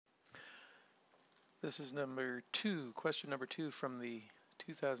This is question number 2 from the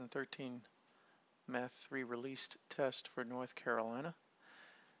 2013 Math 3 released test for North Carolina.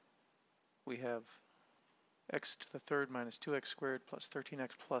 We have x to the third minus 2x squared plus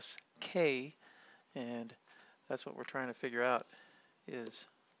 13x plus k, and that's what we're trying to figure out is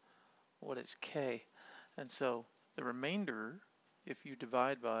what is k. And so the remainder, if you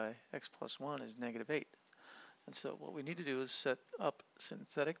divide by x plus 1, is -8. And so what we need to do is set up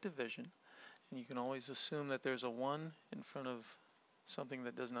synthetic division. And you can always assume that there's a 1 in front of something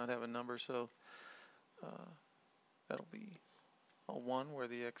that does not have a number, so that'll be a 1 where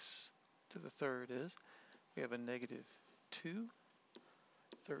the x to the third is. We have a -2,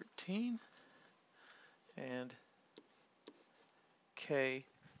 13, and k,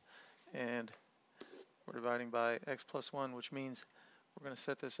 and we're dividing by x plus 1, which means we're going to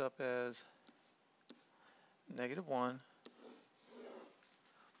set this up as -1.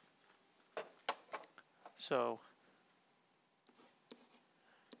 So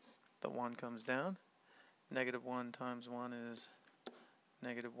the 1 comes down. -1 times 1 is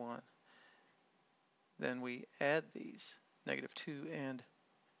 -1. Then we add these. -2 and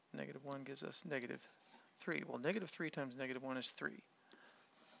 -1 gives us -3. Well, -3 times -1 is 3.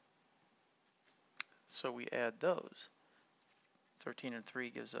 So we add those. 13 and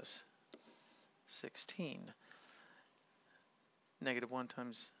 3 gives us 16. -1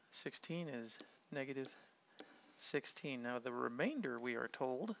 times 16 is -16. Now the remainder, we are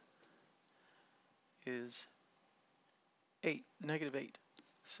told, is -8.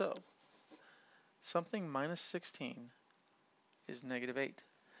 So something minus 16 is -8.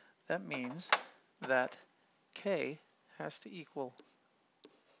 That means that k has to equal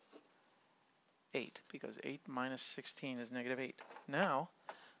 8, because 8 minus 16 is -8. Now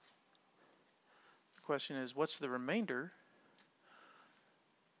the question is, what's the remainder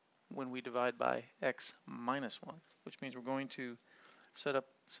when we divide by x minus 1, which means we're going to set up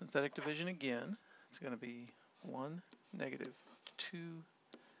synthetic division again. It's going to be 1, -2,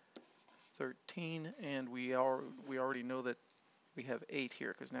 13, and we already know that we have 8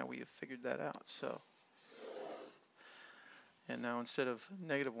 here because now we have figured that out. So, and now instead of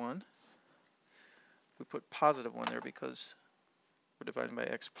 -1, we put +1 there because we're dividing by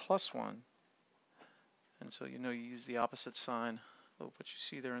x plus 1, and so you use the opposite sign of what you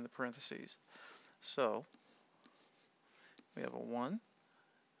see there in the parentheses. So we have a 1.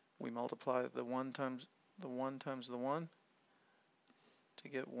 We multiply the 1 times the 1 times the 1 to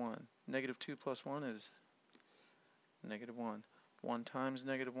get 1. -2 plus 1 is -1. 1 times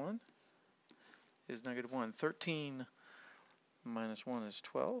 -1 is -1. 13 minus 1 is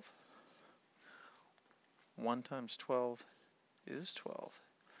 12. 1 times 12 is 12.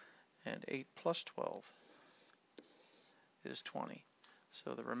 And 8 plus 12 is 20.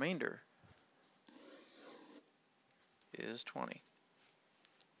 So the remainder is 20.